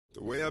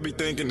The way I be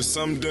thinking is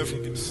something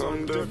different,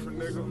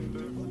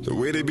 nigga. The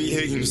way they be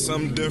hating is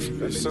something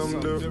different, I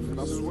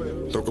swear.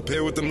 Don't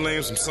compare with them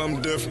lames, I'm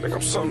something different.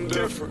 I'm something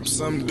different, I'm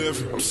something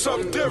different, I'm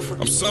something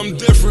different, I'm something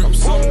different, I'm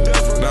something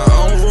different. Now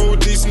I don't roll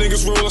with these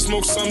niggas, roll, I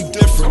smoke something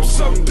different. I'm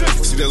something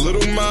different. See that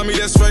little mommy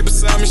that's right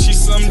beside me, she's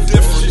something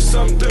different. She's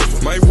something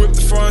different. Might whip the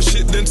foreign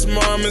shit, then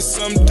tomorrow I'm in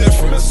something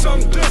different.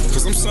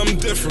 Cause I'm something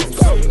different.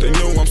 They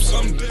know I'm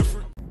something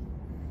different.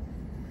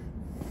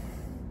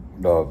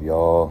 What up,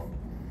 y'all?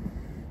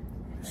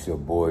 It's your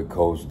boy,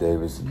 Coach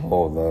Davis, and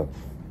all up.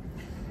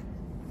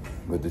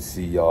 Good to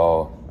see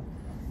y'all.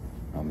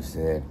 I'm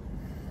saying,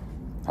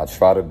 I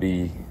try to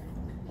be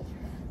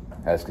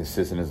as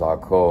consistent as I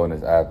could in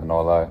this app and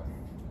all that.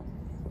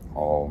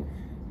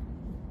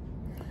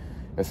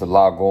 There's a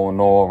lot going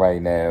on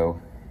right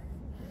now.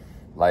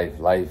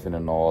 Life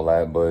and all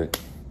that, but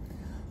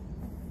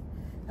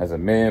as a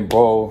man,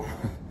 bro,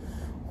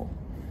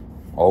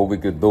 all we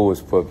could do is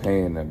put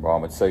pain in, bro.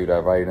 I'm gonna tell you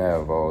that right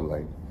now, bro.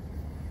 Like,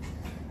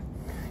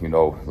 you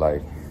know,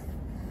 like,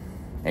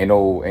 ain't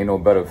no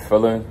better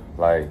feeling.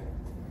 Like,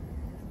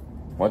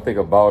 one thing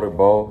about it,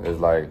 bro,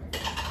 is like,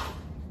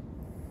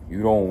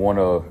 you don't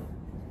wanna,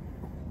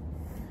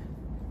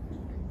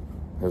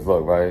 cause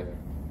look, right?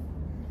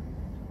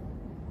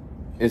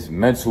 It's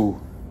mental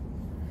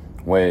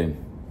when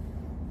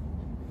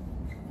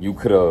you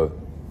could've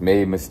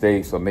made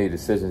mistakes or made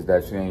decisions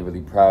that you ain't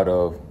really proud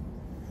of.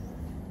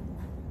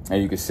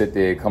 And you can sit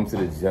there, come to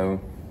the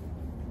gym,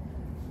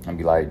 and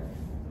be like,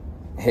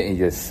 hitting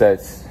your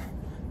sets,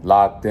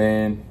 locked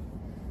in,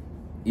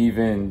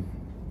 even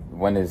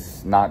when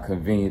it's not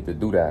convenient to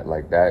do that.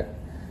 Like that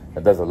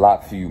does a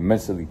lot for you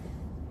mentally. You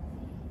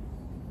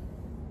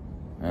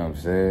know what I'm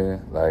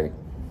saying? Like,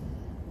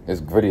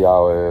 it's gritty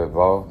out here,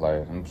 bro.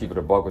 Like, I'm keeping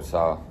it a buck with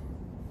y'all.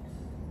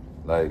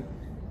 Like,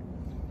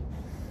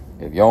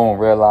 if you don't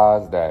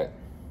realize that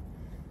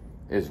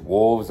it's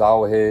wolves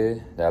out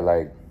here that,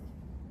 like,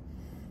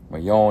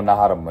 when you don't know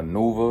how to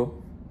maneuver,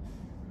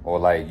 or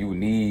like you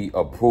need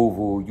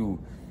approval, you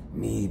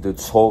need to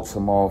talk to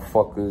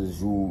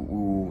motherfuckers,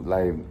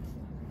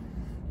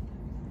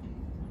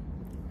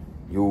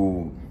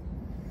 you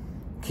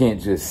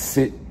can't just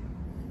sit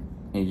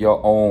in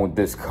your own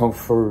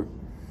discomfort,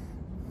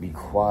 be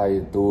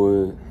quiet,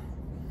 do it,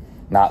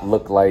 not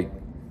look like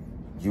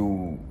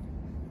your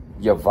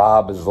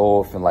vibe is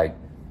off, and like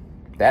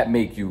that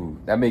make you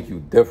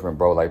different,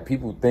 bro. Like,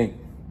 people think,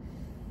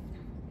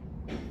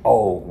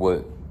 oh,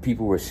 what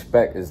people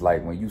respect is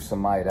like when you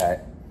somebody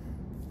that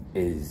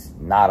is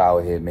not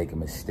out here making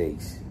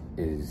mistakes,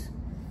 is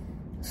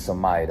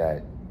somebody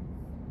that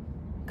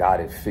got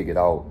it figured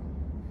out,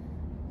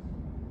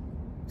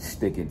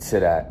 sticking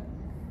to that.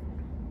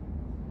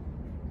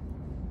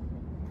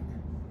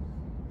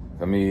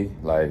 For me,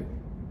 like,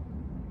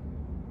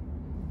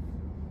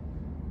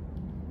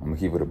 I'm gonna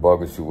keep it a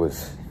buck with you,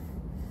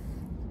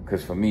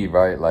 cause for me,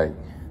 right, like,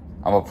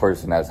 I'm a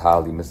person that's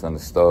highly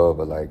misunderstood,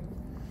 but like,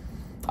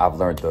 I've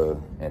learned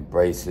to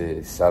embrace it,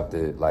 accept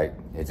it. Like,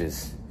 it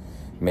just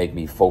make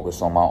me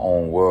focus on my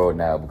own world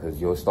now, because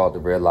you'll start to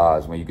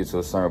realize when you get to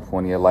a certain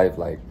point in your life,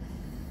 like,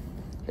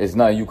 it's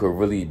nothing you could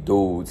really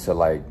do to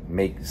like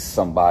make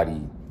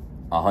somebody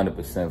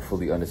 100%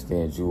 fully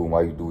understand you and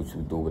why you do what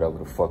you do, whatever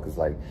the fuck. Is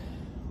like,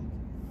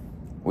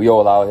 we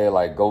all out here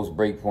like Ghost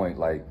Breakpoint.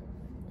 Like,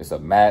 it's a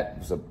map,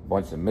 it's a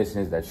bunch of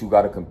missions that you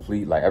gotta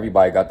complete. Like,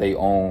 everybody got their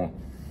own.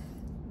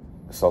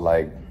 So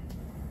like,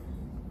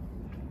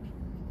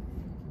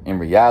 in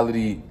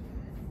reality,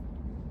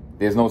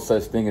 there's no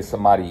such thing as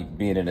somebody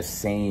being in the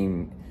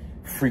same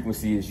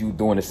frequency as you,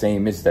 doing the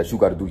same missions that you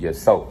got to do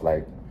yourself.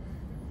 Like,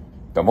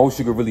 the most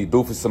you can really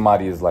do for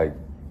somebody is like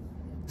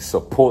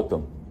support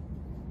them. You know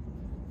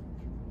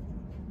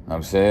what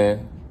I'm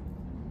saying?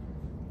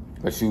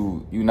 But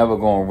you never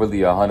gonna really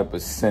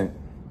 100%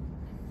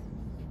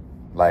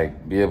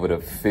 like be able to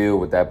feel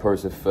what that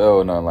person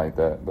felt, nothing like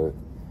that. But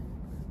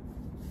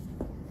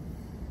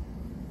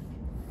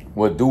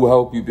what do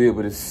help you be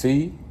able to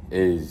see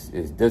is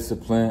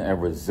discipline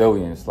and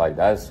resilience. Like,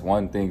 that's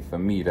one thing for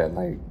me that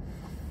like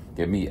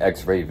give me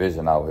X-ray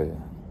vision out here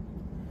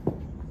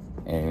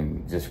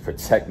and just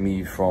protect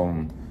me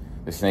from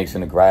the snakes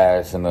in the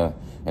grass and the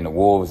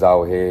wolves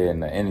out here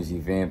and the energy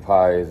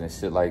vampires and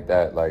shit like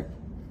that. Like,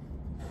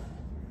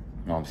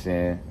 you know what I'm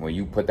saying? When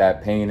you put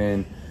that pain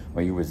in,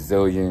 when you're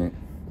resilient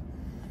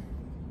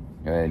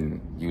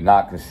and you're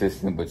not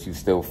consistent, but you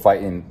still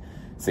fighting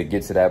to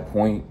get to that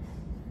point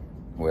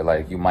where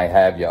like you might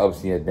have your ups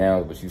and your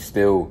downs, but you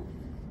still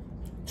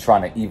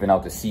trying to even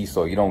out the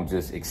seesaw. You don't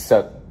just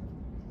accept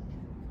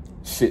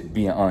shit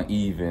being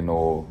uneven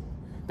or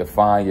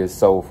define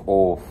yourself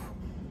off.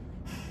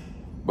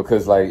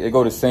 Because like, it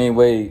go the same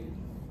way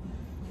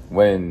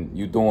when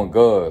you doing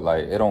good.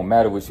 Like, it don't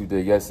matter what you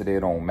did yesterday,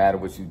 it don't matter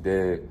what you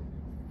did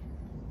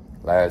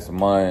last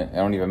month, it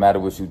don't even matter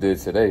what you did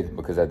today,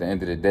 because at the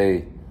end of the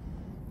day,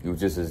 you're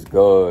just as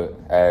good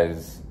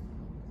as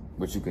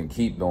what you can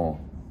keep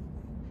doing.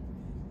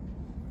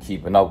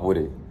 Keeping up with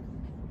it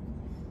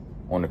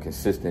on a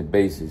consistent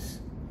basis.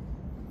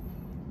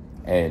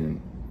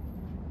 And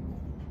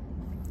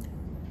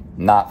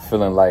not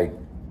feeling like,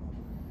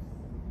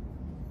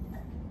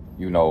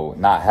 you know,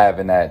 not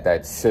having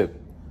that chip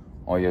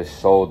on your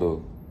shoulder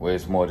where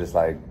it's more just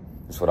like,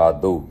 it's what I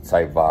do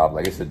type vibe.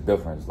 Like, it's a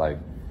difference. Like,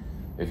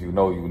 if you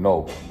know, you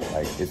know.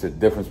 Like, it's a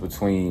difference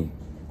between,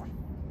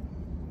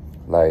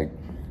 like,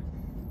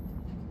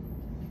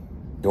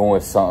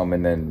 doing something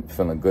and then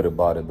feeling good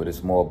about it, but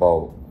it's more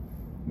about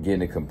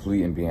getting it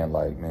complete and being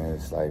like, man,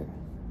 it's like,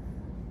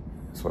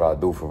 it's what I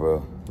do for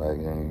real. Like,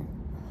 and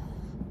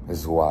this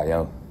is who I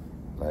am.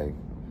 Like, you know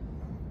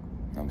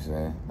what I'm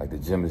saying? Like, the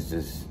gym is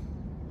just,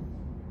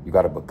 you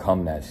gotta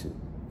become that shit.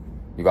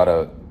 You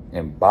gotta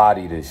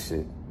embody this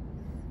shit.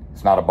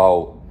 It's not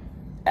about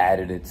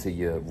adding it to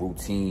your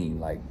routine.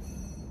 Like,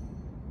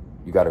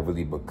 you gotta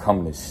really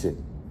become this shit. You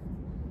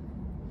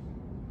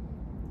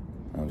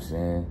know what I'm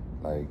saying?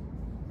 Like,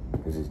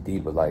 because it's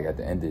deep, but like, at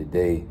the end of the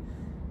day,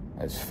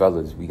 as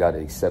fellas, we gotta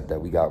accept that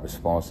we got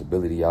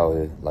responsibility out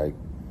here, like,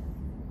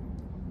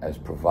 as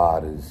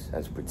providers,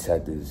 as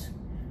protectors.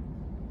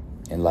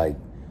 And like,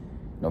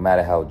 no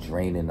matter how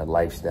draining the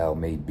lifestyle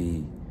may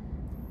be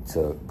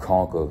to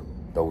conquer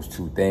those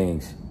two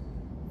things,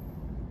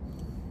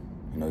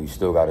 you know, you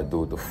still gotta do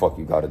what the fuck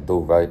you gotta do,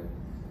 right?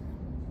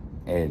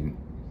 And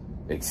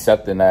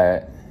accepting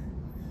that,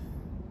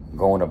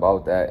 going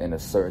about that in a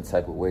certain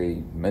type of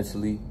way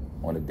mentally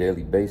on a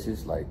daily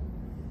basis, like,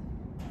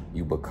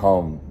 you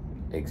become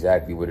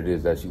exactly what it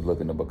is that you're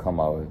looking to become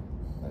out of.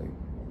 Like,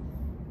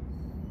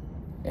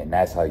 and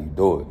that's how you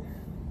do it.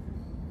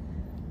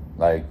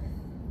 Like,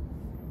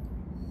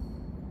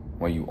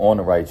 when you on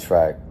the right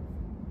track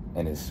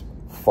and it's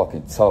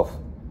fucking tough,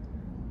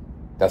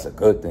 that's a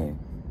good thing.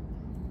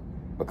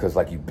 Because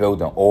like, you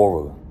build an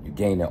aura, you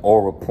gain an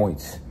aura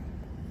points.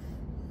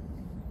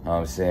 You know what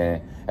I'm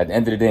saying? At the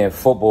end of the day in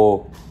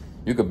football,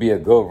 you could be a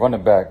good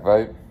running back,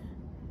 right?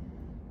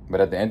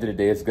 But at the end of the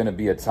day, it's gonna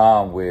be a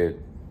time where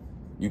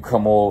you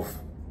come off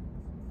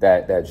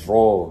that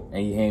draw and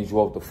he hands you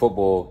off the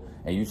football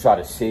and you try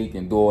to shake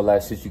and do all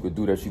that shit you could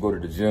do that you go to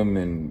the gym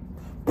and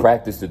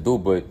practice to do,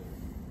 but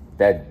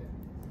that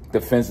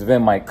defensive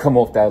end might come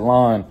off that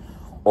line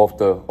off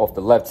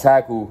the left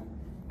tackle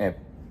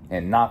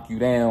and knock you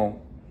down.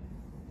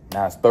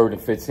 Now it's 3rd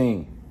and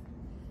 15.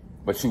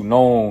 But you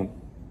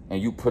known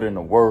and you put in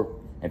the work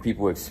and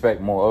people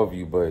expect more of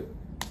you,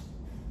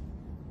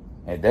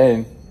 and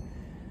then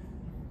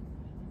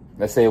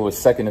let's say it was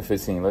 2nd and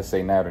 15. Let's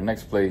say now the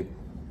next play,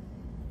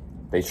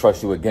 they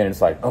trust you again.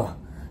 It's like, oh,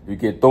 you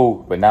get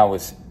through, but now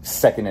it's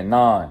 2nd and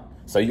 9.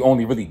 So you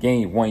only really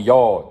gained 1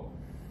 yard.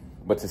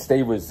 But to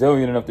stay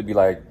resilient enough to be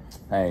like,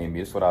 hey,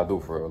 me, it's what I do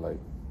for real. Like,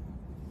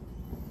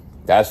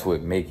 that's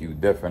what make you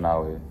different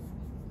out here.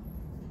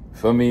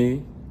 For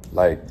me,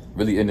 like,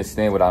 really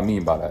understand what I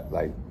mean by that.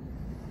 Like,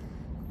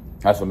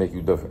 that's what make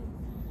you different.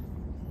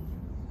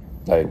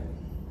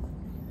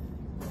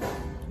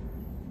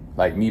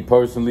 Like me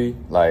personally,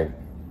 like,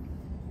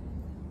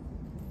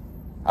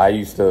 I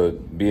used to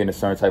be in a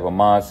certain type of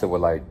mindset where,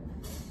 like,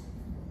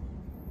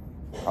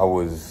 I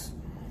was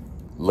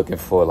looking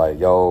for, like,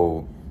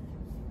 yo,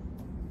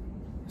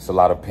 it's a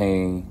lot of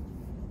pain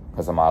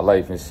because of my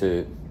life and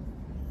shit.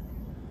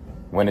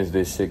 When is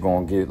this shit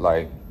gonna get,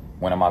 like,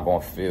 when am I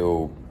gonna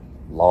feel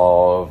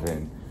love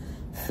and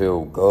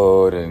feel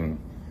good? And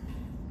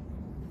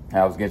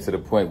I was getting to the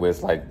point where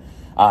it's like,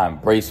 I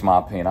embrace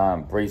my pain, I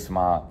embrace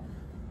my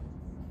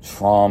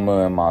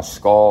trauma and my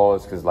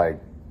scars, because, like,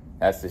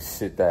 that's the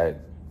shit that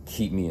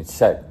keep me in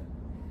check.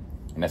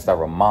 And that's that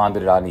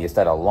reminder that I need. It's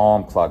that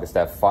alarm clock. It's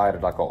that fire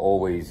that I can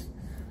always,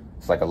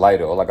 it's like a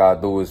lighter. All I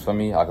gotta do is, for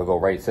me, I could go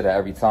right to that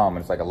every time, and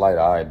it's like a lighter.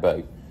 All right, bet.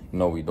 You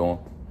know what we doing.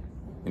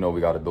 You know what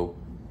we gotta do.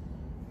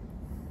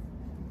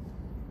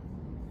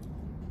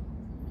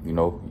 You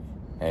know?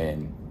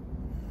 And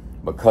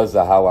because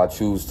of how I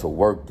choose to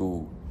work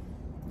through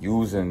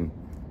using,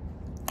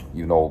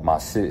 you know, my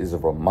shit is a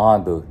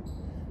reminder,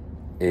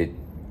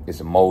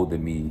 it's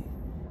molding me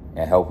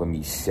and helping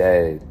me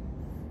shed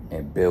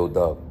and build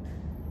up,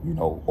 you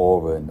know,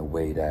 aura in the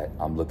way that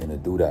I'm looking to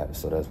do that.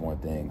 So that's one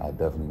thing I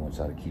definitely want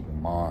y'all to keep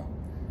in mind.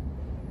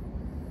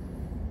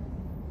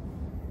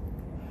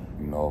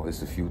 You know,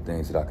 it's a few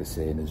things that I could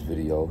say in this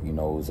video. You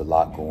know, there's a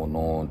lot going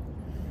on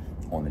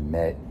the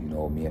net. You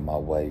know, me and my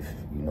wife,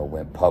 you know,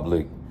 went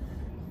public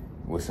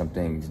with some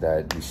things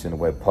that we shouldn't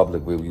have went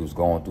public with. We was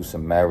going through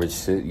some marriage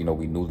shit. You know,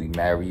 we newly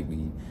married,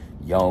 we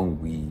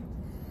young, we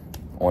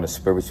on a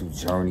spiritual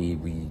journey,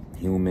 we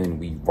human,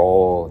 we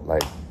raw.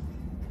 Like,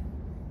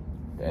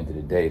 at the end of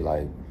the day,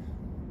 like, you know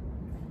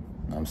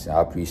what I'm saying,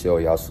 I appreciate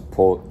all y'all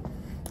support.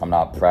 I'm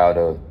not proud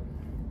of,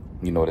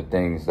 you know, the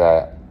things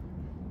that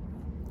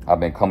I've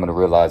been coming to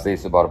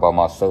realization about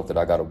myself that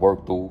I got to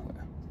work through.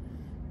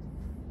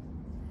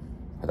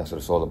 But that's what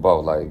it's all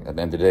about. Like, at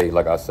the end of the day,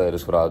 like I said,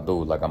 it's what I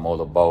do. Like, I'm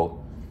all about,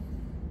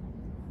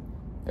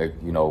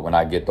 you know, when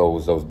I get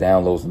those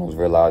downloads and those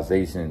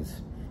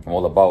realizations, I'm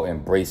all about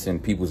embracing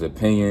people's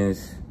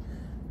opinions.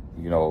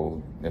 You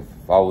know, if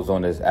I was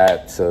on this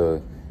app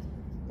to,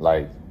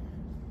 like,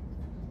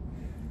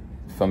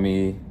 for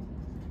me,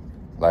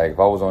 Like, if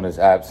I was on this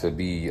app to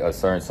be a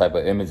certain type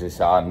of image and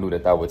shit, I knew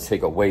that would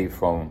take away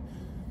from,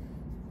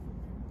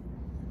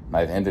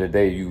 like, at the end of the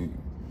day,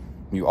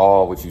 you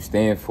are what you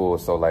stand for.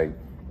 So, like,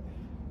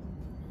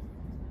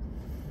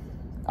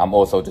 I'm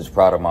also just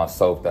proud of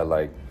myself that,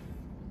 like,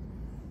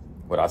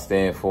 what I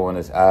stand for in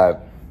this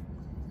app,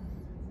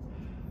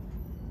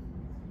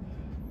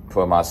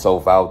 put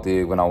myself out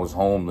there when I was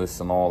homeless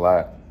and all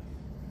that,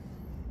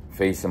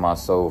 facing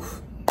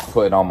myself,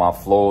 putting on my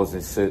flaws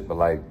and shit. But,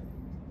 like,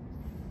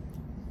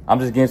 I'm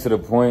just getting to the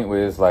point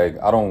where it's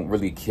like, I don't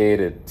really care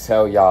to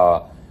tell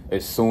y'all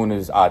as soon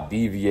as I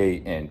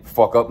deviate and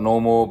fuck up no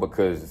more,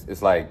 because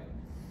it's like,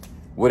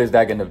 what are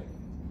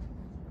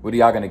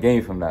y'all gonna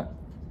gain from that?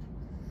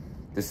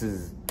 This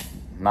is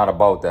not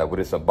about that. What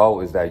it's about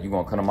is that you're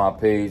gonna come to my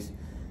page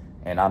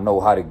and I know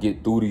how to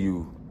get through to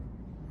you,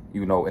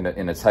 you know, in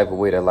a type of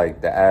way that,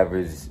 like, the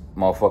average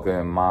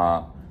motherfucker in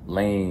my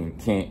lane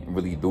can't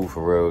really do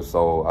for real.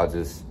 So I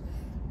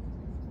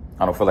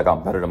don't feel like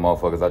I'm better than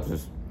motherfuckers. I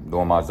just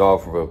doing my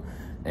job for real.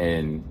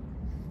 And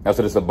that's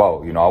what it's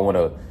about. You know, I want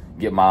to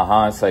get my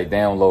hindsight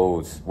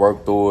downloads,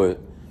 work through it,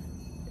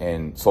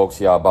 and talk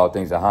to y'all about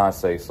things in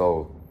hindsight.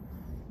 So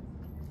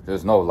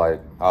just know, like,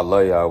 I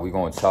love y'all. We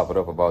going to chop it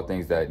up about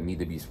things that need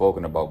to be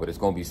spoken about, but it's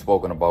going to be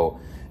spoken about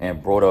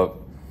and brought up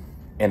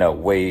in a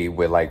way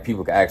where, like,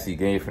 people can actually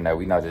gain from that.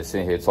 We not just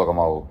sitting here talking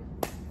about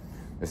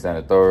this and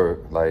the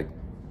third. Like,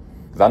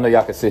 because I know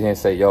y'all can sit here and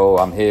say, yo,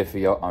 I'm here for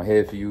you. I'm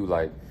here for you.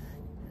 Like,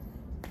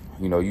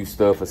 you know, you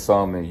stood for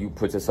something and you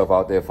put yourself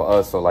out there for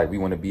us. So, like, we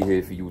want to be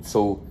here for you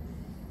too.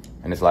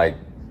 And it's like,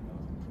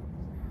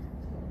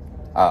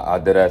 I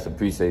dead ass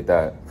appreciate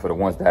that for the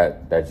ones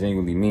that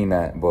genuinely mean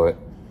that. But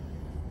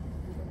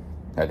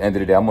at the end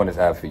of the day, I'm on this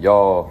app for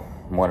y'all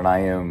more than I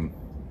am,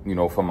 you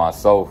know, for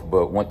myself.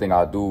 But one thing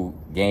I do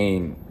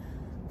gain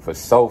for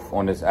self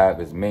on this app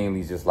is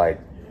mainly just, like,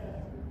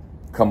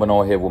 coming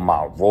on here with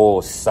my raw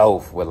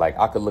self, where, like,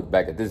 I could look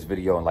back at this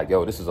video and, like,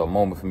 yo, this is a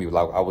moment for me.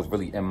 Like, I was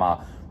really in my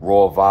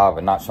raw vibe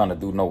and not trying to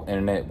do no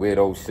internet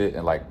weirdo shit.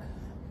 And, like,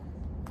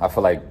 I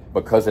feel like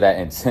because of that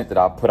intent that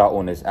I put out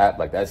on this app,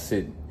 like, that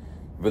shit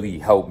really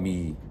helped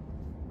me,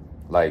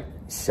 like,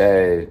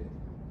 shed,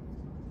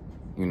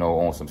 you know,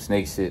 on some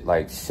snake shit,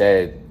 like,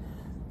 shed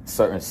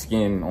certain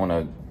skin on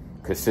a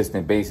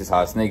consistent basis,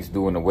 how snakes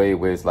do, in a way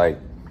where it's like,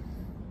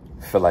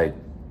 I feel like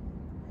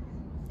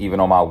even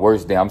on my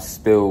worst day, I'm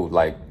still,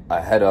 like,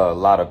 ahead of a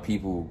lot of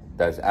people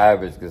that's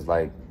average, because,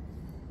 like,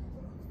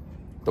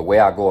 the way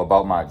I go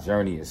about my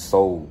journey is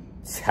so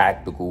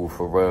tactical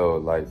for real,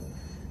 like,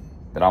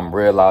 that I'm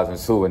realizing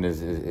too, and you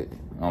know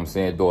what I'm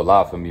saying, do a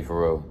lot for me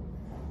for real.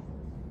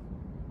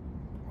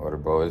 Order,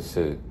 bro, it's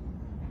shit. You know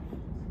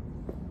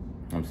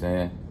what I'm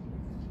saying?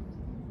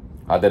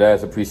 I did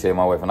ass appreciate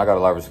my wife, and I got a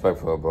lot of respect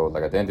for her, bro.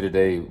 Like, at the end of the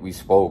day, we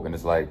spoke, and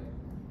it's like,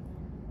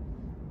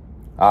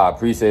 I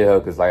appreciate her,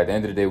 because, like, at the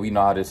end of the day, we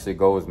know how this shit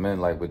goes, men,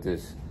 like, with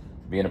this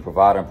being a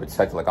provider and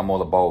protector. Like, I'm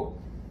all about,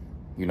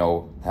 you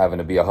know, having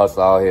to be a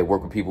hustler out here,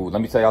 work with people.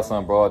 Let me tell y'all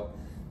something, bro.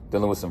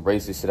 Dealing with some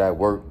racist shit at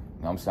work. You know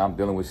what I'm saying? I'm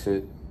dealing with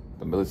shit.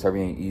 The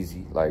military ain't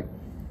easy. Like,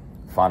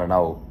 finding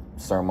out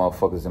certain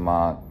motherfuckers in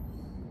my,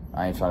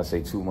 I ain't trying to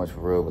say too much for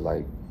real, but,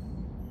 like,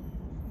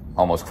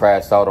 almost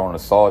crashed out on a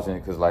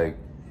sergeant because, like,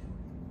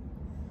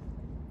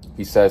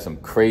 he said some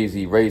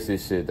crazy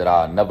racist shit that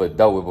I never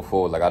dealt with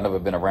before. Like, I never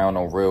been around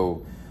no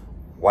real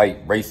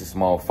white racist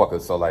motherfucker.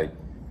 So, like,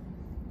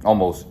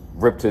 almost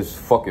ripped his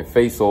fucking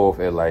face off.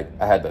 And, like,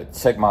 I had to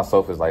check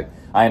myself as, like,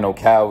 I ain't no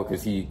coward,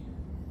 because we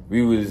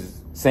was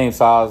same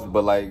size,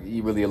 but, like,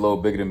 he really a little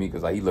bigger than me,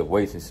 because, like, he lift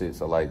weights and shit.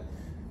 So, like,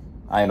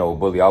 I ain't no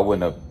bully. I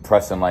wouldn't have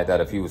pressed him like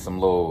that if he was some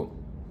little,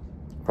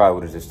 probably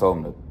would have just told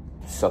him to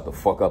shut the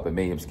fuck up and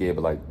made him scared.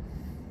 But, like,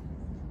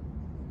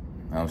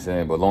 you know what I'm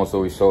saying? But long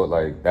story short,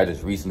 like, that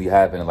just recently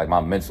happened. And, like,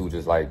 my mental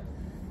just, like,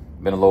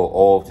 been a little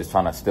off, just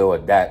trying to still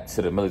adapt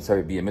to the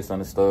military, being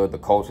misunderstood, the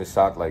culture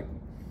shock. Like,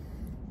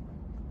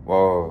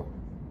 well,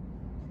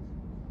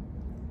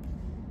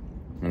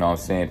 you know what I'm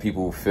saying?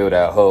 People feel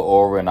that her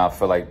aura, and I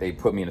feel like they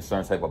put me in a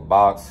certain type of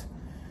box.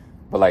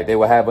 But, like, they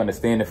would have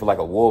understanding for, like,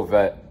 a war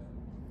vet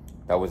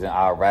that was in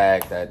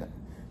Iraq, that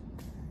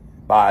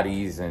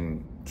bodies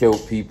and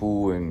killed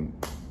people and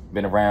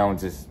been around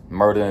just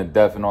murder and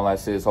death and all that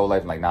shit his whole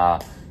life. Like, nah, you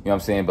know what I'm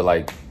saying? But,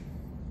 like,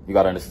 you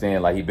gotta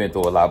understand, like, he been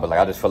through a lot. But, like,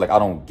 I just feel like I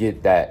don't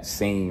get that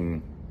same, you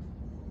know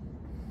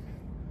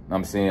what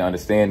I'm saying,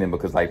 understanding,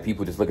 because, like,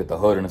 people just look at the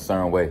hood in a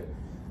certain way.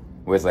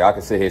 Where it's like, I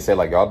could sit here and say,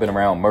 like, y'all been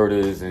around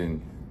murders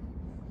and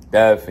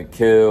death and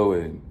kill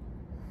and,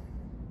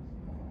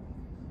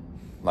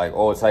 like,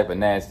 all type of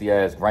nasty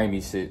ass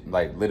grimy shit,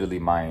 like, literally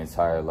my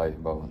entire life,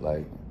 bro.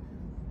 Like,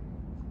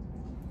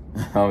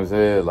 you know what I'm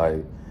saying?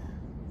 Like,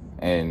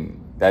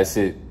 and that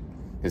shit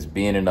is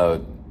being in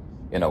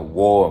a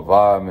war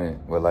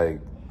environment where, like,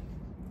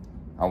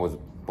 I was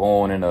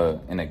born in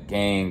a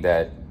gang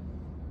that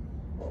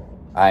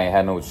I ain't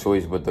had no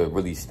choice but to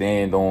really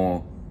stand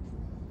on.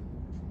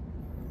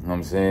 You know what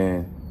I'm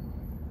saying?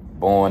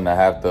 Born to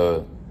have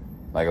to,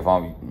 like, if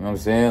I'm, you know what I'm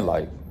saying?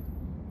 Like,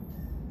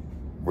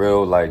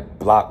 real like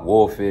block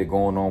warfare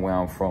going on where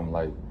I'm from,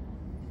 like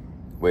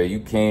where you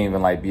can't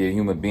even like be a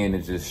human being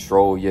and just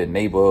stroll your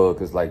neighborhood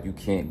because like you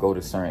can't go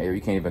to certain area.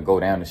 You can't even go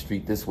down the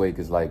street this way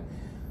because like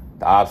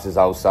the ops is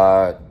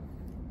outside.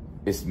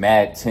 It's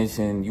mad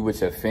tension. You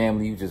with your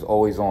family, you just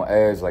always on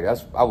edge. Like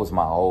that was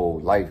my whole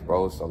life,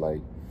 bro. So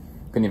like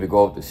couldn't even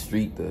go up the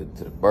street to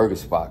the burger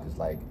spot because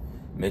like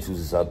Mitchell's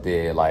is up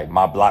there. Like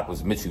my block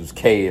was Mitchell's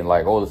K and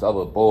like all this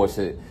other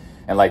bullshit.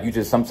 And like you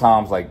just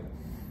sometimes like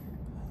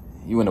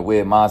you in a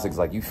weird mindset because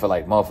like you feel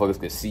like motherfuckers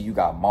could see you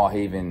got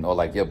Marhaven or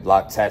like your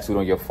block tattooed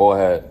on your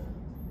forehead.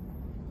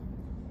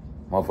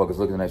 Motherfuckers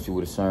looking at you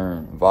with a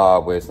certain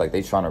vibe where it's like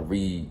they trying to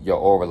read your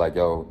aura like,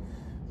 yo,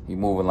 he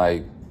moving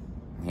like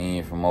he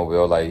ain't from over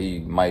here, like he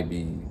might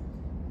be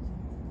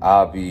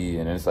Abi,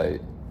 and it's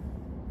like,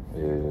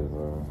 yeah,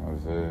 bro, I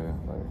was there,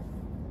 like,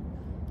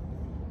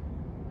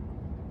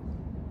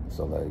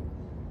 so like,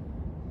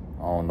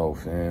 I don't know,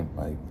 fam,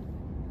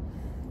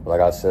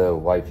 like I said,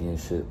 wifey and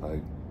shit,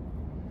 like,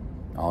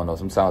 I don't know,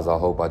 sometimes I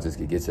hope I just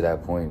could get to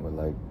that point where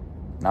like,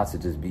 not to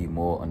just be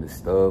more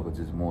understood, but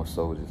just more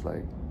so just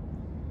like,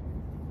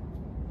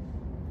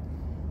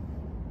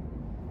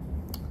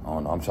 I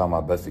don't know, I'm trying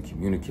my best to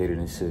communicate it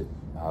and shit.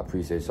 I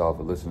appreciate y'all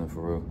for listening, for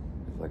real.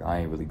 It's like, I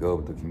ain't really good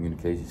with the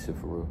communication shit,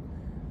 for real.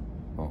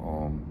 I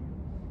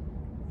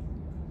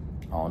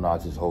don't know, I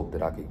just hope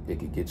that it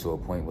could get to a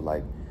point where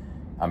like,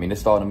 I mean,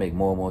 it's starting to make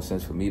more and more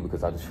sense for me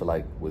because I just feel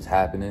like what's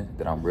happening,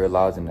 that I'm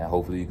realizing that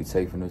hopefully you could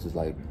take from this is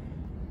like,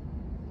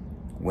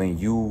 when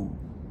you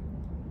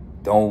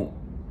don't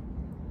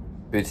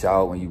bitch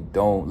out, when you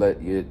don't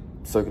let your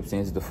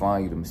circumstances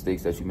define you, the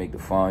mistakes that you make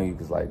define you,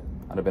 because like,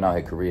 I've been out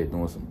here career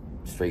doing some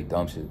straight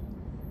dumb shit,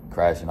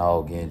 crashing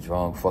out, getting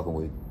drunk, fucking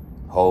with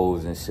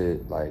hoes and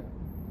shit, like,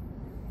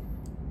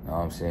 you know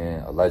what I'm saying,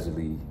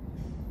 allegedly,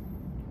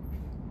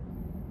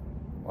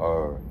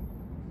 or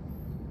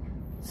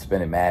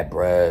spending mad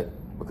bread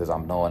because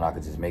I'm knowing I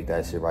could just make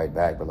that shit right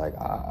back, but like,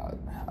 I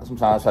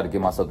sometimes try to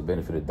give myself the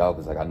benefit of the doubt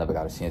because like, I never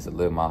got a chance to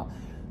live my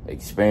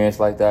experience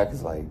like that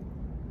because like,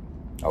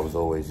 I was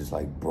always just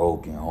like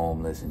broke and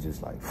homeless and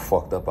just like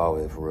fucked up out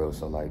here for real,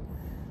 so like,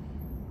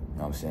 you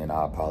know what I'm saying,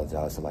 I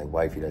apologize to like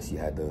wifey that she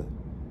had to, you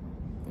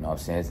know what I'm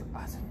saying,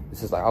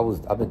 it's just like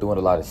I've been doing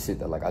a lot of shit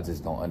that like I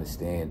just don't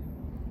understand.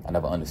 I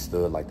never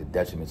understood like the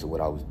detriments of what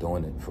I was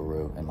doing it for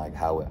real and like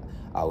how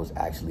I was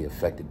actually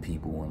affecting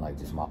people and like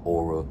just my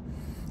aura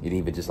and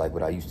even just like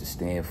what I used to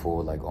stand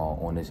for like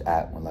on this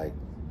app when like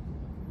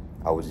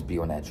I would just be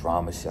on that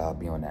drama shit,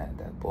 be on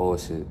that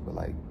bullshit, but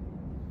like, you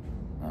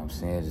know what I'm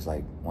saying, just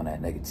like on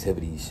that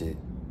negativity shit.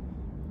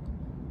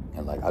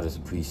 And like I just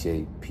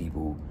appreciate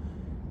people,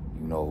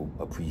 you know,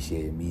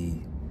 appreciate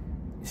me,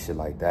 shit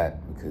like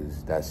that,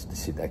 because that's the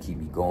shit that keep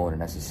me going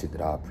and that's the shit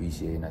that I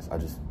appreciate, and I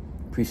just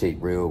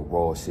appreciate real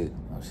raw shit, you know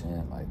what I'm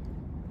saying? Like,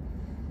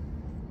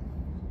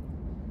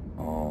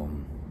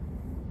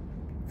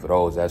 for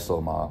those that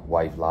saw my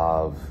wife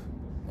live,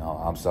 you know,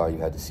 I'm sorry you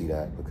had to see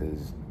that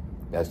because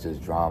that's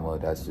just drama,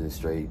 that's just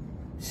straight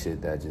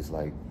shit that just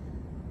like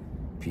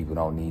people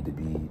don't need to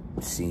be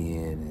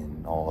seeing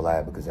and all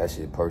that because that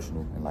shit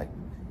personal, and like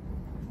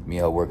me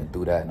and her working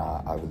through that, and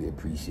I really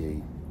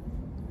appreciate,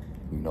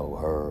 you know,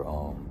 her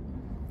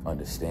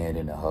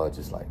understanding and her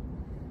just like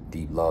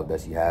deep love that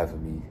she had for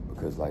me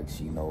because like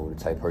she know the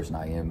type of person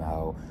I am,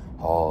 how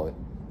hard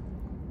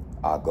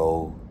I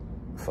go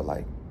for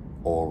like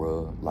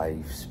aura,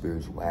 life,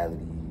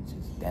 spirituality,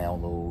 just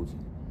downloads,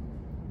 and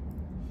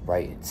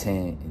right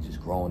intent, and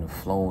just growing and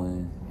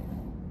flowing,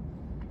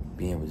 and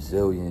being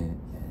resilient,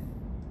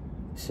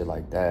 and shit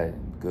like that,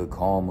 and good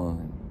karma,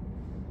 and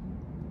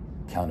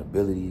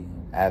accountability,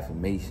 and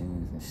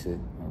affirmations, and shit, you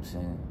know what I'm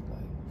saying?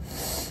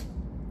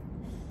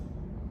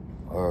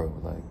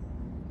 Like,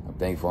 I'm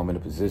thankful I'm in a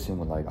position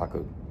where like I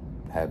could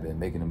have been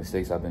making the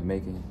mistakes I've been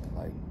making, and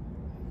like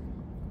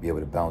be able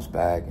to bounce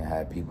back and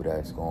have people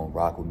that's gonna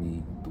rock with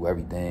me through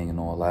everything and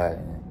all that,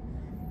 and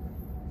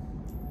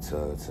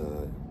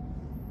to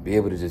be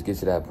able to just get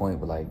to that point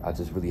where like I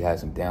just really had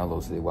some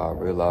downloads today where I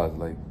realized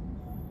like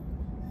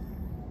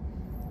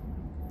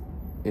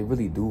it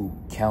really do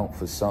count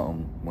for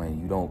something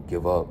when you don't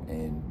give up,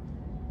 and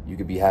you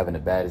could be having the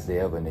baddest day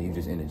ever and then you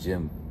just in the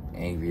gym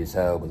angry as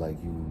hell, but like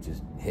you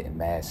just hitting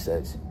mad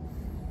sets.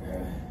 You know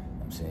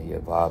what I'm saying, your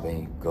vibe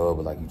ain't good,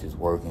 but like you just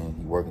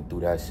working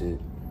through that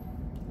shit,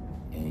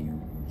 and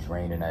you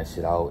draining that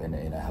shit out in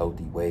a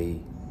healthy way,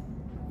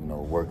 you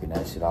know, working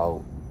that shit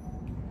out.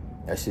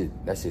 That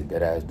shit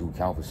dead ass do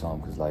count for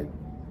something, cause like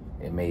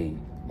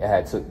it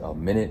had took a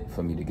minute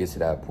for me to get to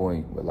that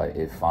point, but like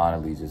it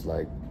finally just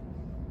like,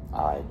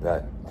 I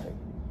bet like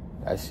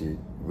that shit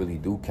really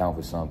do count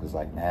for something, cause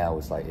like now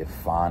it's like it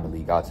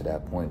finally got to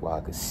that point where I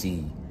could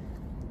see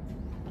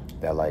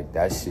that like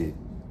that shit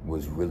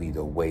was really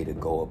the way to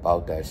go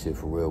about that shit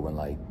for real,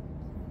 when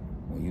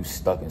you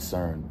stuck in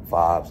certain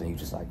vibes and you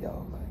just like,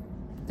 yo,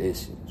 like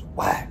this shit is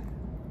whack.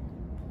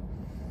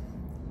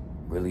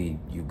 Really,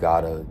 you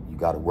gotta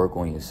work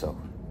on yourself.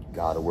 You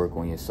gotta work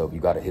on yourself.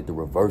 You gotta hit the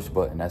reverse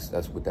button. That's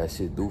what that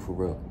shit do for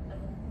real.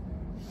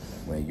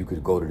 when you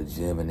could go to the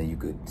gym and then you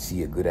could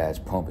see a good ass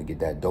pump and get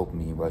that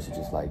dopamine rush. It's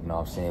just like, you know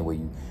what I'm saying, where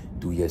you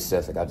do your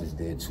sets. Like I just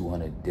did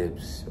 200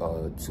 dips,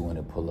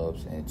 200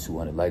 pull-ups, and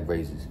 200 leg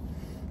raises.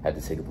 Had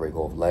to take a break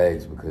off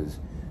legs because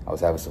I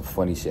was having some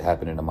funny shit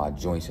happening in my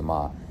joints and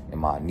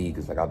my knee,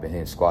 because like I've been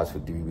hitting squats for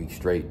 3 weeks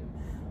straight,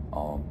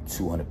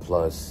 200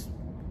 plus,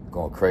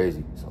 going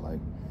crazy. So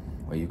like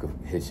when you could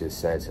hit your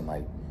sets and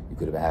like you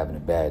could have been having a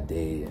bad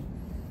day, and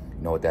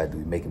you know what that do,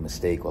 you make a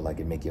mistake, or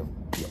like it make your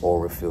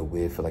aura feel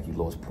weird, feel like you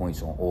lost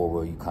points on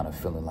aura, you kind of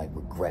feeling like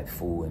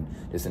regretful and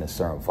just in a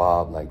certain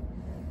vibe. Like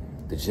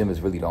the gym is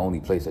really the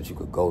only place that you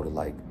could go to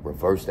like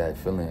reverse that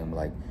feeling.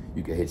 Like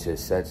you could hit your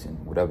sets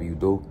and whatever you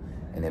do,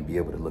 and then be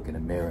able to look in the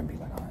mirror and be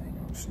like, all right, you know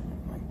what I'm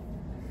saying?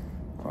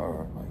 Like, all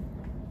right,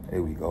 like,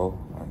 here we go.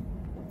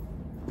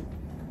 Like,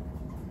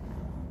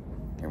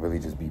 and really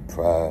just be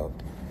proud.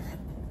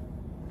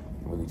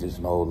 Really just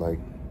know, like,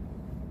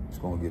 it's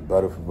gonna get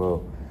better for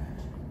real.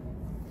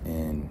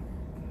 And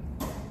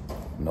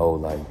know,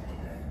 like,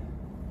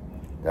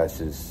 that's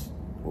just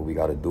what we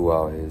gotta do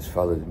out here as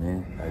fellas,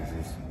 man. Like,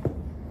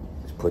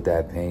 just put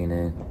that pain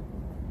in.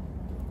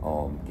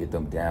 Get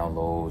them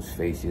downloads,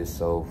 face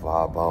yourself,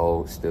 vibe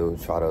out, still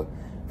try to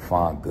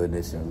find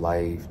goodness in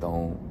life.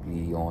 Don't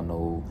be on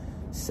no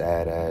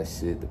sad ass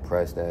shit,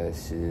 depressed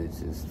ass shit,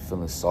 just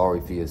feeling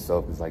sorry for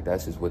yourself. It's like,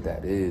 that's just what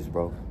that is,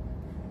 bro.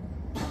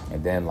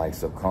 And then like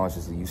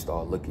subconsciously you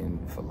start looking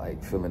for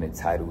like feeling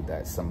entitled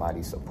that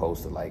somebody's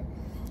supposed to like,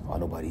 oh,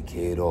 nobody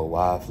cared, or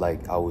why if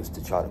like I was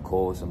to try to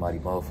call somebody,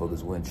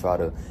 motherfuckers wouldn't try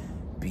to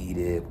be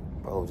there.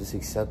 Bro, just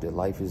accept that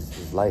life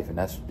is life, and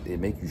it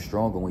make you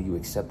stronger when you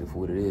accept it for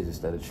what it is,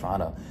 instead of trying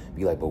to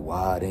be like, but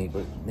why it ain't,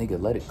 but nigga,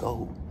 let it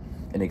go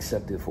and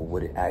accept it for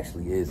what it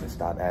actually is, and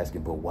stop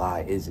asking, but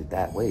why is it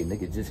that way?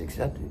 Nigga, just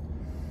accept it.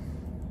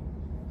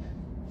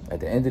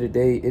 At the end of the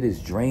day, it is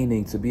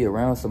draining to be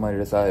around somebody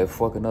that's out here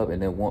fucking up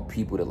and then want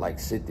people to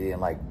like sit there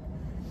and like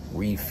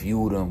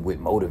refuel them with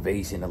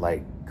motivation and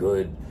like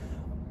good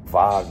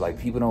vibes. Like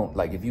people don't,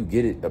 like if you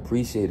get it,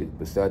 appreciate it,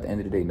 but still at the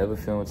end of the day, never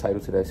feel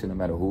entitled to that shit, no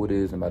matter who it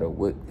is, no matter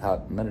what,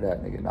 how, none of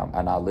that, nigga.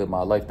 And I live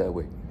my life that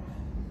way.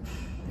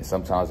 And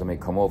sometimes I may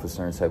come off a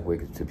certain type of way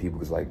to people,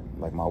 because like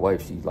my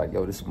wife, she's like,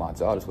 yo, this is my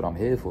job, this is what I'm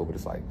here for. But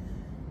it's like,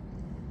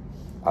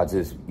 I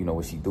just, you know,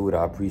 when she do it,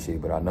 I appreciate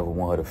it, but I never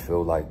want her to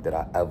feel like that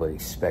I ever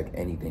expect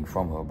anything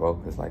from her, bro.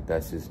 Because like,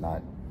 that's just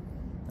not,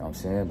 you know what I'm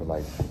saying? But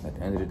like, at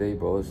the end of the day,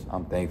 bro,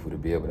 I'm thankful to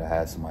be able to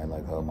have somebody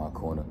like her in my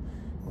corner.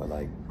 But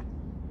like,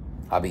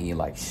 I've been eating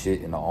like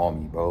shit in the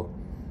army, bro.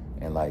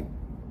 And like,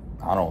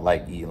 I don't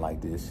like eating like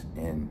this.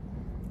 And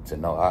to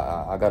know,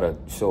 I gotta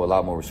show a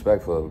lot more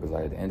respect for her, because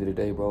like, at the end of the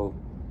day, bro,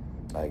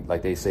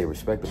 like they say,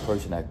 respect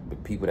the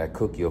people that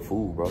cook your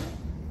food, bro.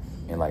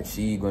 And like,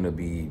 she gonna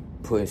be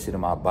putting shit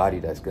in my body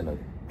that's gonna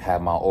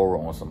have my aura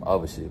on some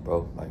other shit,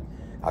 bro. Like,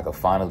 I could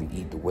finally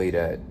eat the way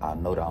that I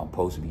know that I'm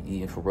supposed to be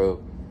eating for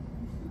real.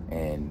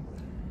 And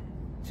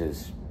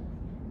just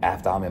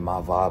after I'm in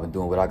my vibe and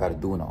doing what I gotta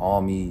do in the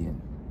army, and you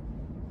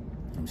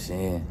know what I'm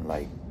saying,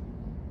 like,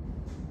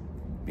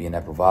 being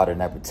that provider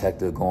and that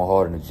protector, going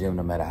hard in the gym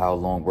no matter how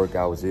long work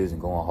hours is,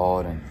 and going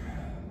hard, and,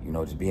 you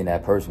know, just being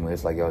that person where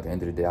it's like, yo, at the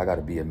end of the day, I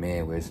gotta be a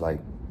man where it's like,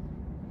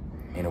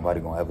 ain't nobody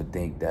gonna ever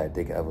think that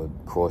they could ever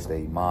cross their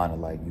mind, or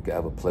like you could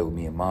ever play with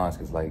me in minds,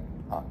 because like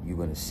you're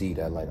gonna see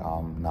that like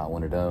I'm not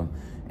one of them,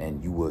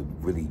 and you would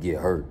really get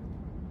hurt.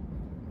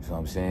 You know what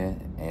I'm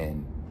saying?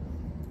 And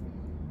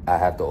I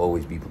have to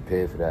always be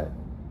prepared for that,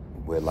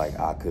 where like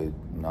I could,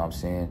 you know what I'm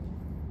saying,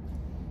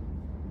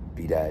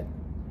 be that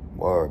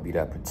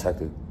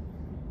protector. You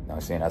know what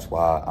I'm saying? That's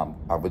why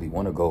I really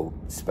want to go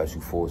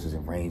special forces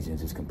and range and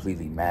just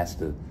completely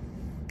master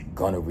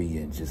gunnery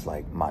and just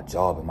like my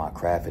job and my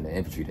craft in the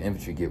infantry. The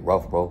infantry get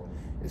rough, bro.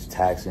 It's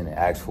taxing, it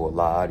asks for a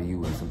lot out of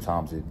you, and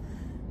sometimes it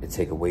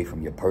take away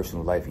from your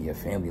personal life and your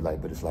family life.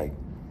 But it's like,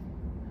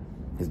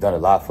 it's done a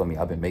lot for me.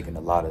 I've been making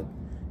a lot of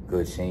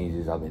good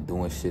changes. I've been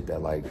doing shit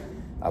that like,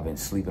 I've been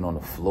sleeping on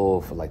the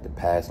floor for like the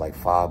past like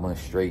 5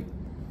 months straight,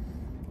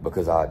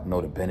 because I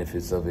know the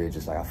benefits of it.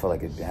 Just like, I feel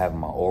like it's been having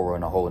my aura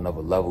on a whole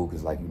another level.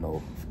 Because like, you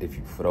know,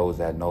 for those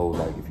that know,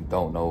 like if you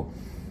don't know,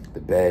 the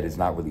bed is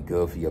not really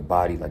good for your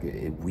body. Like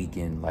it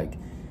weakened like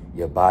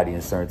your body in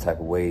a certain type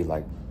of way.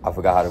 Like, I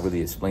forgot how to really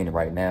explain it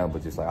right now,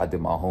 but just like, I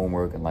did my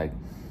homework, and like,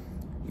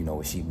 you know,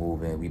 when she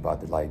move in, we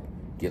about to like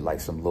get like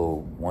some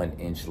little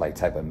 1-inch like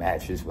type of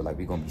mattress, where like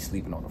we gonna be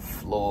sleeping on the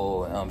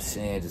floor, you know what I'm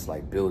saying, just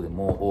like building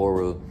more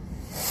aura.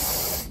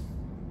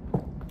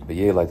 But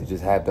yeah, like to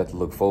just have that to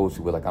look forward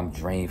to, where like I'm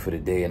drained for the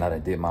day and I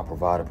done did my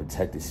provider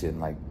protected shit,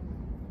 and like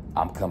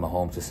I'm coming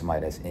home to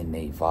somebody that's in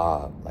their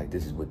vibe. Like,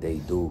 this is what they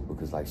do,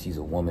 because like she's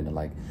a woman, and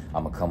like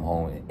I'm gonna come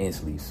home and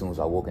instantly, as soon as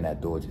I walk in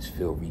that door, just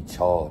feel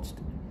recharged.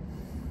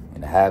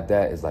 And to have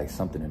that is like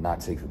something to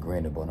not take for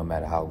granted, but no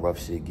matter how rough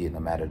shit get, no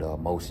matter the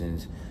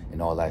emotions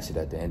and all that shit,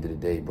 at the end of the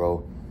day,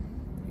 bro,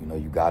 you know,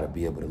 you gotta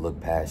be able to look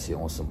past shit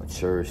on some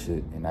mature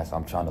shit. And that's,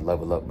 I'm trying to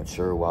level up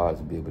mature wise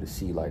and be able to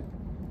see like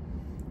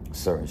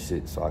certain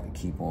shit so I can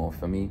keep on,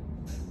 for me,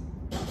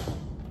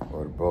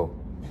 or bro,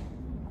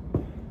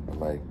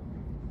 like,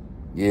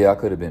 yeah, I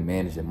could have been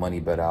managing money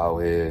better out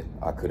here.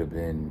 I could have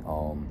been,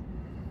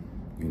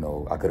 you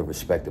know, I could have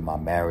respected my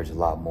marriage a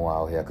lot more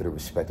out here. I could have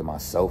respected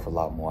myself a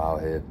lot more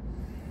out here,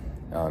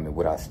 and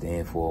what I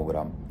stand for, what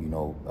I'm, you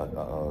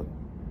know,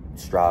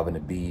 striving to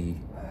be.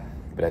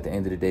 But at the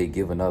end of the day,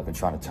 giving up and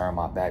trying to turn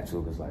my back to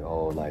it was like,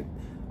 oh, like,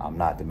 I'm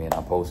not the man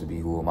I'm supposed to be.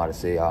 Who am I to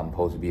say I'm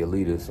supposed to be a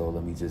leader? So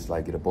let me just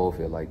like get up off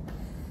here. Like,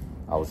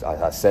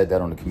 I said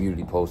that on the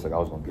community post, like I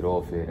was gonna get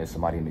off here, and then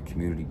somebody in the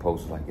community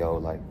post was like, yo,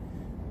 like,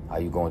 how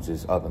you gonna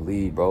just up and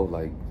leave, bro?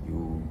 Like,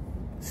 you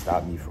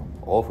stopped me from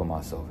offing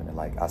myself. And then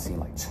like I seen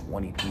like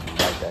 20 people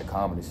like that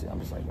comment and shit. I'm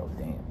just like, yo,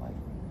 damn, like,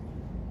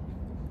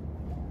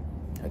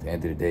 at the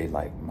end of the day,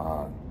 like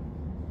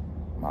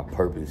my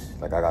purpose,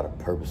 like I got a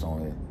purpose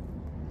on it.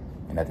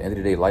 And at the end of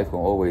the day, life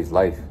gonna always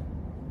life.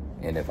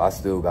 And if I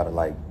still gotta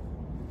like,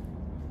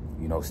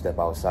 you know, step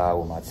outside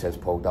with my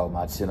chest poked out,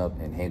 my chin up,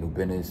 and handle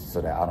business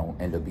so that I don't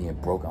end up being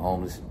broke and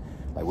homeless,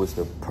 like what's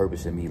the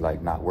purpose in me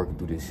like not working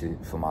through this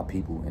shit for my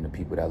people and the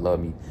people that love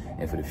me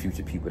and for the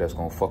future people that's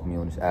gonna fuck me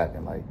on this app,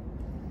 and like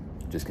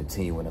just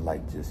continuing to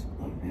like just,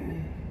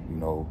 you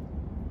know,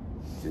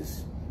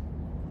 just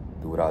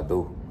do what I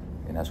do.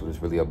 And that's what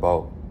it's really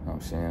about, you know what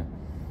I'm saying?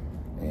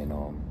 And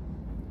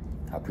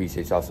I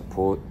appreciate y'all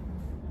support.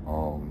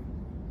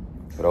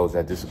 For those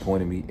that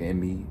disappointed me in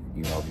me,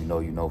 you know, if you know,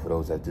 you know, for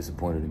those that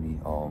disappointed in me,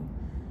 you know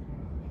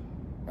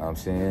what I'm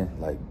saying?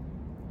 Like,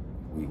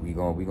 we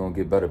gonna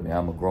get better, man.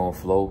 I'm a growing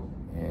flow,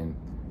 and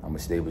I'm gonna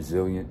stay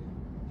resilient,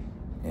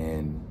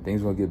 and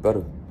things gonna get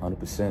better,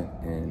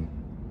 100%. And,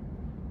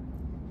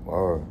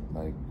 or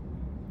like,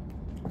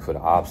 for the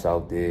ops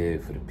out there,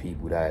 for the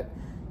people that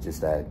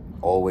just that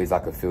always I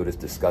could feel this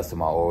disgust in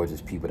my aura,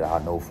 just people that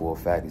I know for a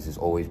fact is just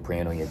always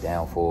praying on your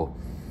downfall.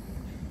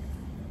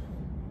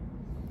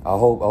 I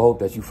hope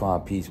that you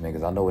find peace, man,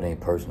 because I know it ain't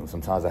personal.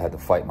 Sometimes I had to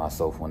fight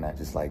myself on that,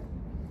 just like,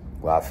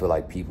 where I feel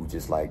like people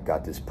just like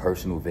got this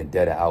personal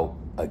vendetta out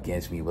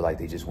against me, but like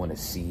they just want to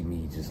see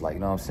me just like,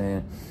 you know what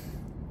I'm saying?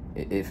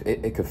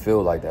 It could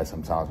feel like that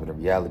sometimes, but in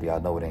reality, I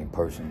know it ain't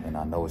personal. And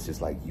I know it's just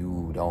like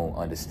you don't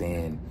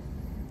understand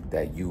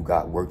that you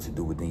got work to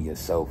do within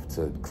yourself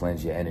to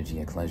cleanse your energy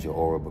and cleanse your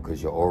aura,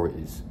 because your aura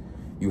is,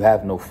 you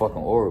have no fucking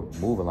aura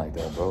moving like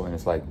that, bro. And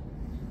it's like,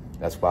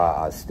 that's why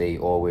I stay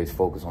always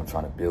focused on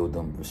trying to build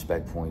them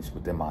respect points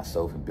within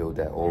myself and build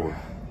that aura.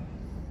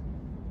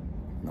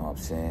 You know what I'm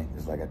saying?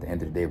 It's like at the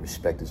end of the day,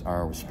 respect is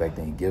earned, respect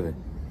ain't given.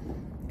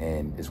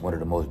 And it's one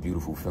of the most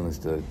beautiful feelings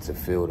to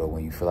feel, though,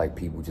 when you feel like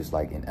people just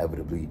like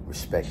inevitably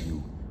respect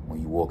you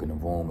when you walk in the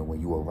room and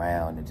when you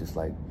around, and just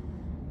like, you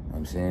know what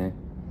I'm saying?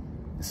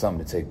 It's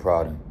something to take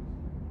pride in.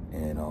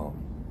 And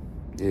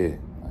yeah,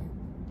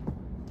 like,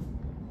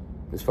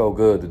 this felt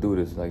good to do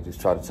this, like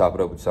just try to chop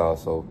it up with y'all.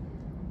 So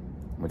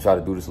I'm gonna try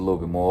to do this a little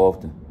bit more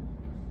often.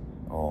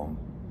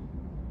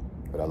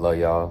 But I love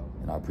y'all,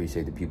 and I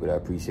appreciate the people that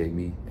appreciate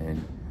me,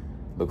 and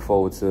look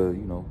forward to,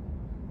 you know,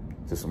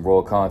 to some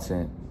raw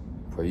content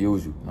per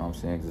usual, you know what I'm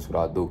saying? 'Cause that's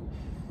what I do.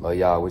 Love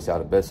y'all, I wish y'all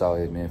the best out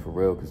here, man, for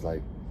real, 'cause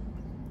like,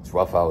 it's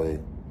rough out here,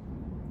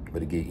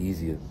 but it get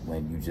easier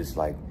when you just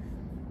like,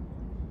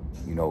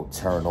 you know,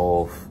 turn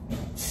off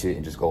shit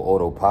and just go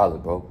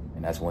autopilot, bro.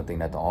 And that's one thing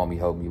that the Army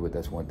helped me with.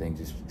 That's one thing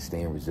just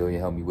staying resilient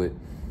helped me with.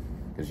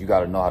 Because you got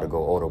to know how to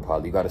go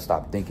autopilot. You got to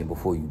stop thinking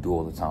before you do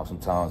all the time.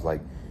 Sometimes,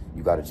 like,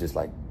 you got to just,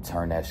 like,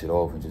 turn that shit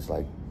off and just,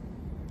 like,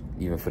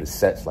 even for the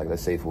sets, like,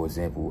 let's say, for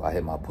example, I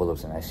hit my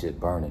pull-ups and that shit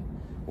burning.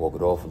 Walk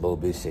it off a little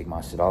bit, shake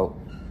my shit out.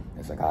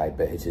 It's like, all right,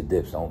 bet, hit your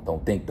dips.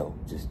 Don't think, though.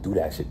 Just do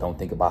that shit. Don't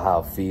think about how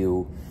I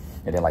feel.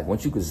 And then, like,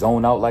 once you could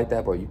zone out like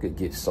that, bro, you could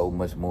get so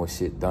much more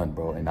shit done,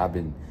 bro. And I've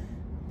been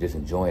just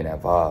enjoying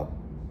that vibe.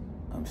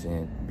 I'm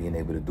saying, being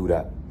able to do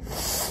that.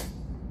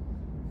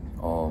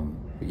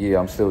 But yeah,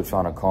 I'm still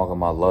trying to conquer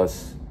my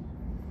lust.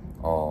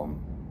 You know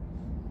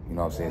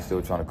what I'm saying?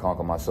 Still trying to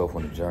conquer myself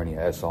on the journey.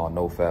 SR,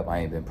 NoFap. I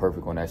ain't been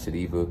perfect on that shit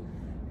either.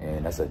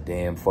 And that's a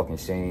damn fucking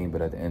shame.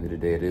 But at the end of the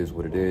day, it is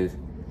what it is.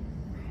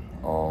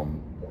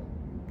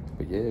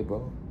 But yeah,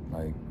 bro.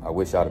 Like, I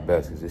wish y'all the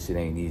best, because this shit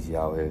ain't easy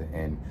out here.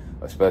 And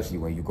especially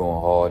when you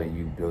going hard and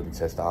you building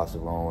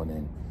testosterone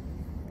and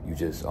you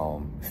just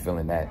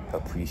feeling that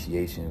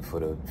appreciation for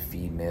the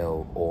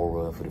female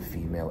aura, for the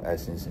female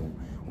essence, and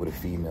what a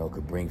female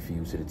could bring for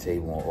you to the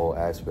table on all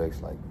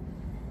aspects. Like,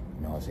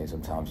 you know what I'm saying?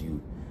 Sometimes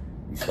you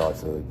start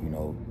to, you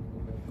know,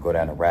 go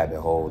down a rabbit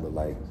hole of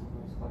like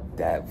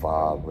that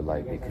vibe, but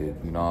like it could,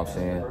 you know what I'm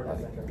saying?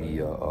 Like be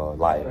a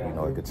life, you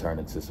know, it could turn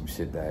into some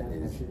shit that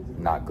is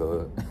not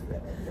good.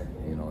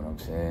 You know what I'm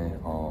saying?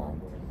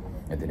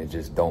 And then it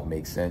just don't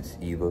make sense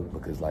either,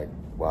 because like,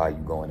 why are you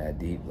going that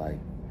deep? Like,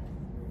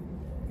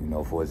 you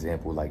know, for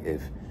example, like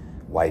if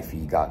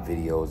wifey got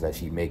videos that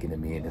she making to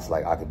me, and it's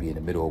like I could be in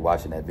the middle of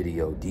watching that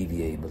video,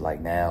 deviate, but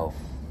like now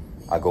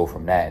I go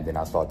from that and then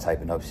I start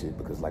typing up shit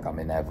because like I'm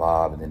in that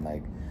vibe, and then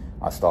like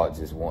I start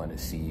just wanting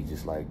to see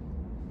just like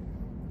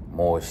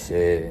more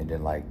shit, and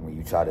then like when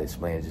you try to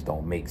explain it just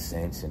don't make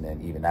sense, and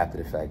then even after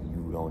the fact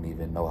you don't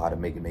even know how to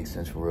make it make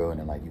sense for real, and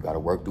then like you gotta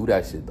work through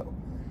that shit though.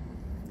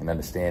 and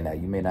understand that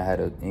you may not have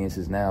the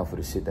answers now for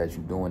the shit that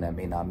you're doing that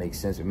may not make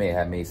sense. It may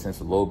have made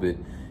sense a little bit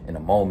in the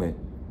moment,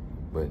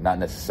 but not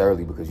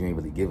necessarily because you ain't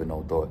really giving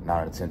no thought. 9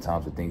 out of 10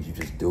 times the things you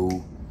just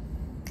do,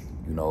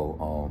 you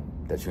know,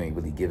 that you ain't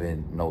really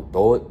giving no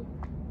thought,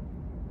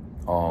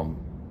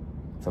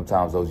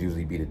 sometimes those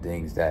usually be the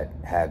things that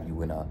have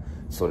you in a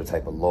sort of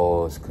type of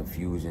lost,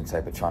 confusion,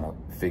 type of trying to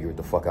figure it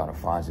the fuck out and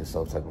find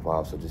yourself type of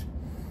vibe. So just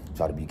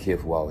try to be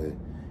careful out here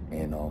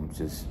and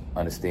just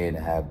understand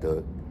and have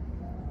the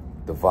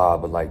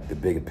vibe of like the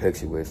bigger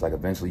picture where it's like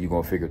eventually you're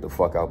gonna figure it the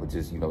fuck out, but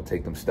just, you know,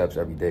 take them steps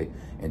every day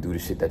and do the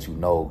shit that you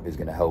know is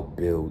gonna help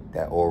build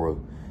that aura,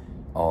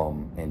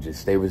 and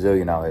just stay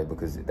resilient out here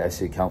because that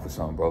shit count for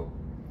something, bro.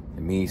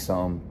 It means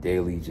something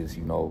daily, just,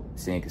 you know,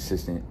 staying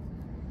consistent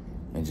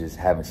and just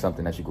having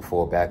something that you can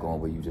fall back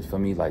on where you just, for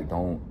me, like,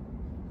 don't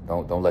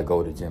let go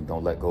of the gym.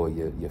 Don't let go of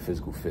your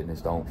physical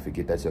fitness. Don't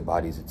forget that your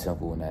body is a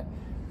temple and that,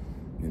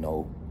 you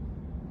know,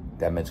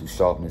 that mental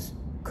sharpness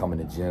come in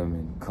the gym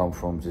and come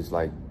from just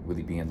like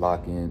really being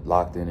locked in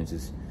and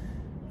just,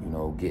 you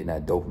know, getting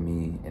that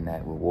dopamine and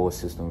that reward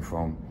system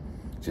from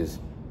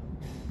just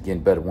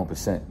getting better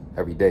 1%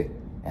 every day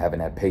and having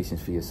that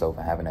patience for yourself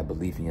and having that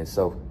belief in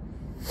yourself.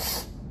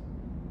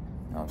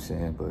 You know what I'm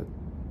saying? But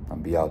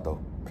I'm be out though.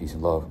 Peace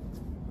and love.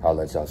 I'll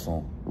let y'all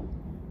soon.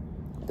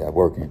 That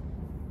working.